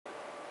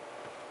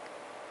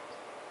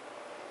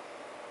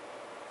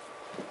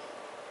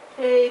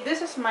Hey,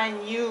 this is my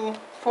new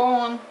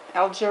phone,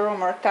 LG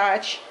Rumor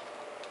Touch,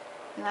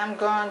 and I'm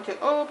going to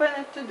open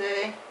it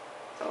today.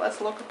 So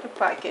let's look at the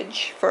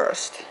package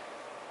first.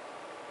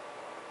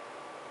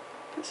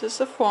 This is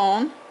the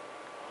phone.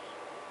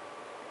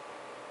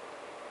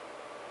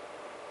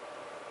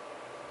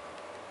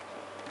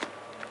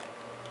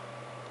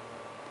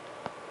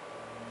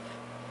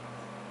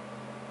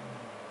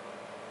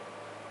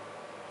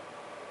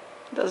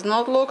 Does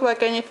not look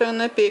like anything in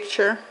the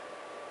picture.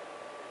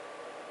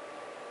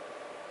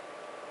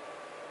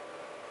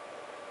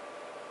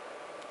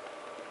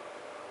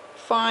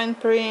 Fine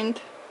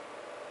print.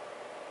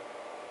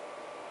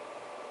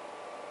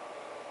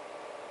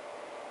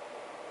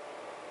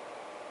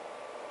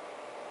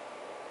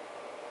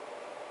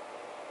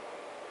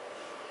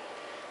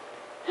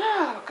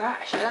 Oh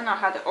gosh, I don't know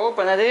how to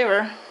open it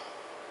either.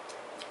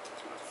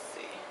 Let's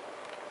see.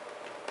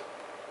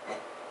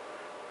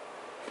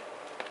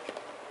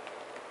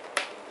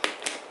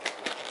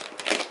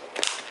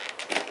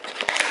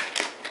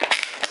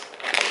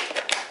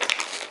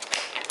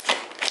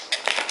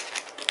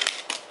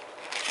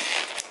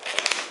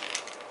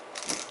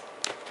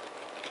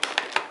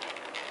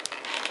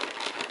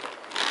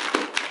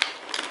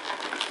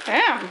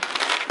 Damn.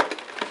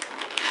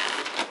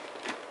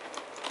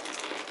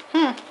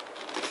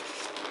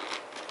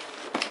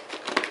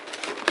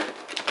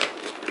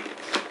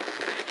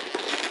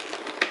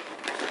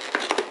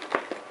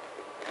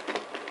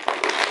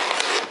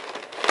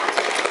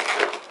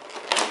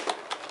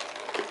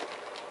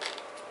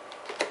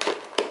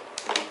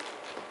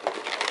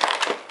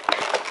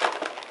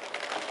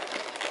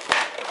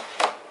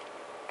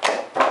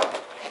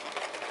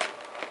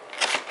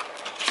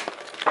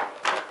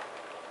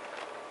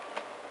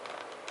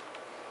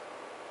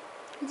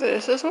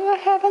 This is what I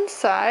have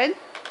inside.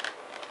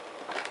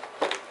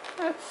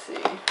 Let's see.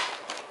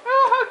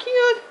 Oh, how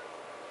cute!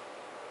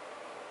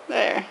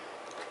 There.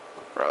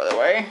 Throw it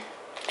away.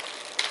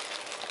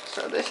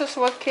 So this is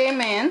what came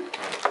in.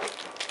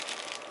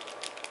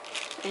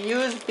 A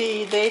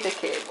USB data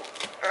cable.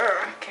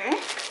 Okay.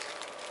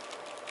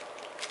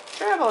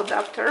 Travel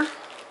adapter.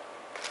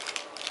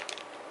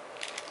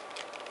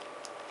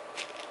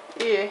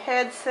 Ear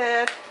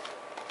headset.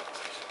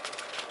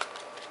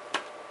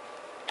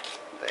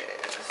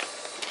 This.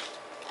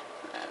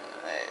 And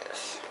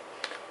this.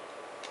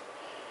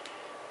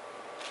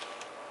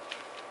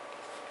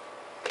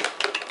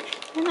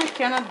 And I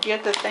cannot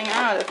get the thing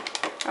out of it.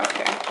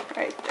 Okay,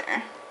 right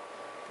there.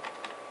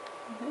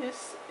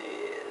 This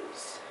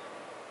is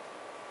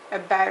a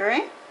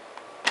battery.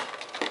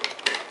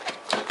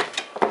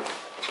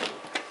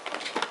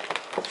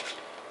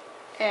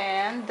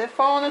 And the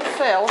phone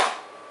itself.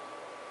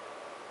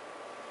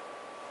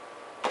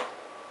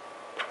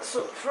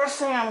 So the first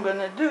thing I'm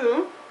gonna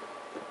do,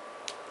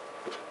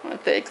 I'm gonna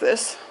take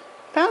this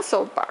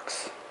pencil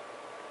box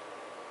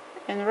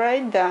and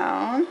write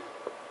down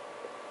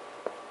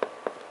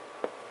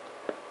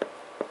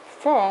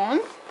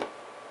phone,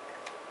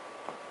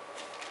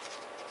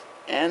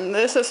 and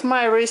this is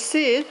my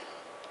receipt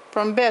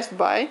from Best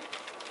Buy,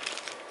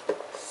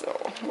 so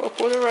we'll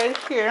put it right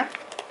here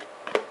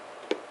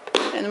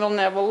and we'll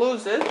never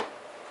lose it.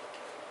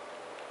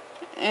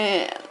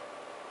 And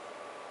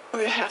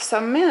we have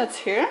some minutes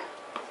here,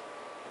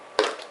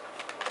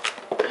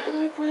 and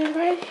we put it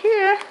right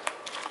here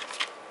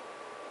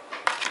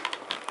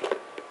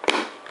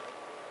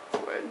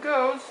where it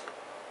goes.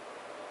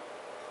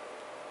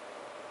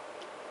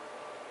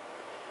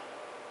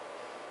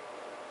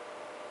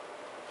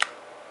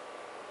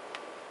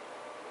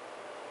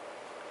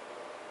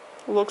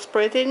 Looks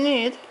pretty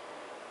neat.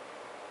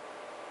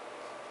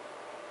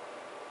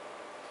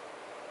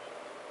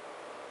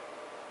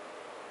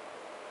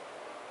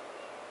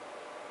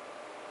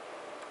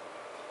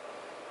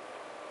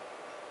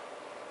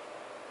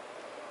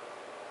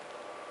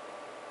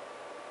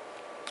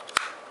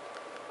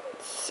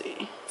 Let's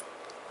see.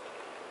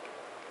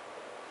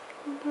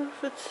 I wonder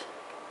if it's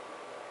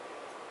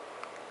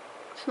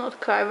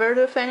not covered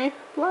with any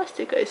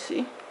plastic, I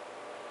see.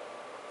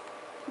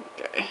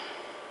 Okay.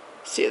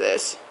 See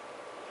this?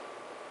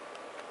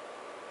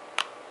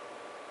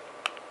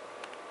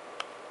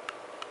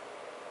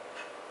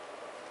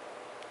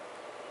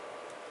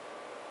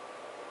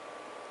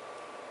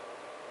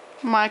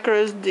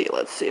 Micro SD,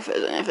 let's see if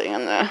there's anything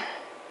in there.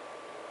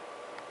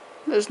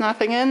 There's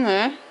nothing in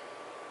there.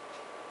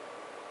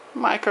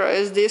 Micro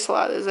SD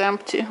slot is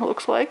empty,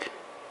 looks like.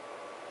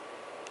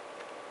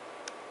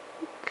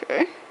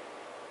 Okay.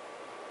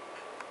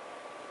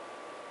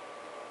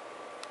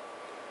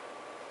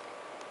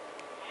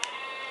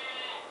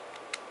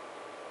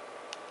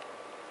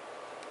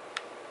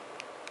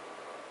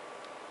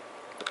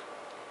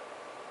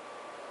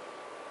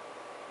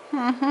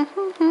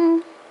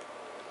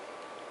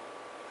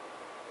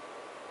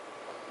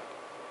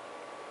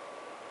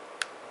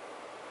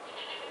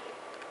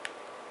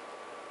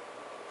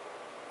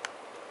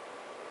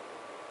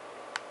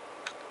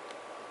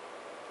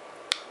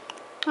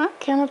 I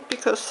cannot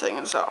pick those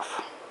things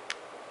off.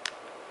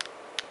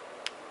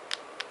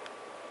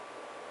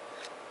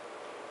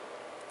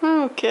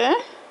 Okay,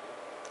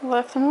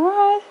 left and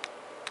right.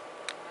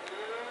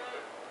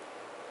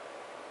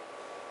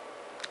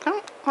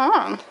 Come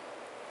on.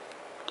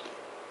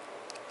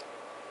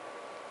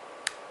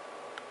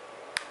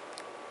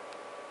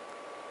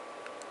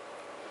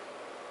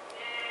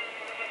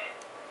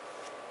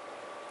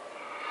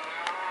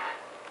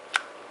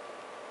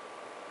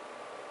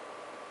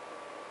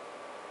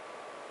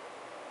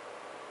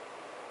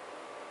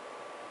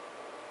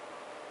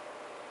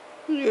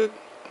 You.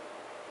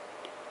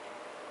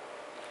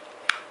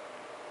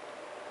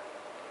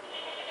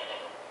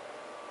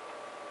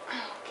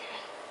 Okay.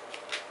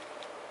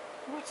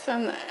 What's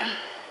in there?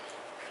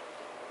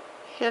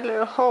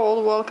 Hello,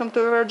 hold. Welcome to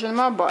Virgin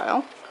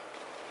Mobile.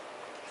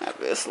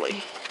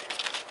 Obviously.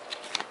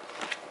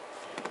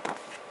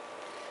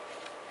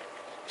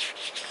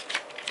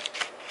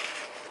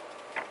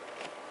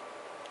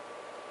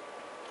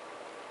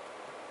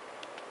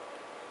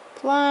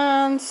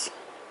 Plans.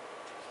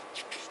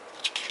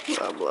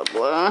 Blah blah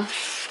blah.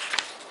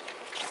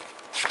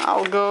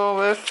 I'll go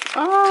with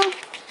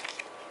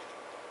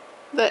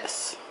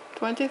this.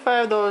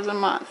 $25 a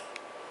month.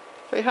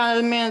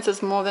 300 minutes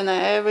is more than I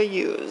ever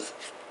use.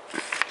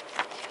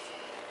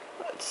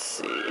 Let's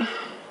see.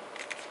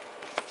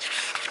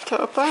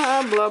 Top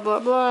up, blah blah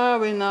blah.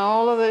 We know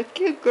all of the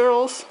cute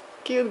girls.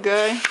 Cute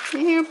guy.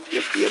 Yep,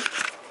 yep, yep.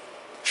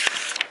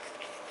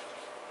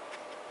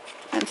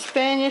 And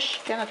Spanish.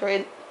 Cannot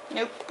read.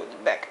 Nope, put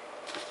it back.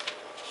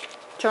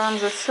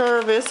 Terms of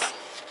service.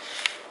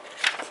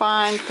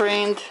 Fine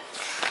print.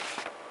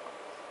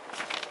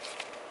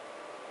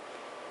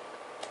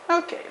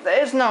 Okay,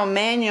 there is no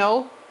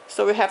manual,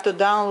 so we have to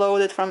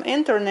download it from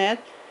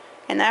internet,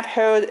 and I've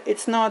heard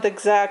it's not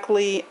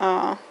exactly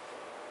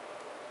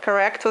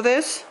correct to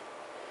this,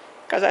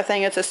 because I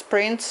think it's a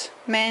Sprint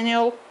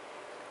manual,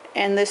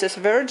 and this is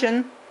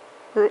Virgin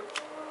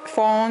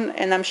phone,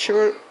 and I'm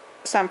sure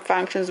some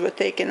functions were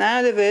taken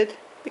out of it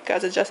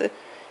because it's just a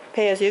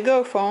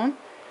pay-as-you-go phone.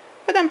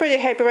 But I'm pretty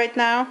happy right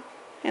now,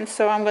 and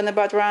so I'm gonna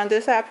butt round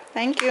this up.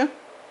 Thank you.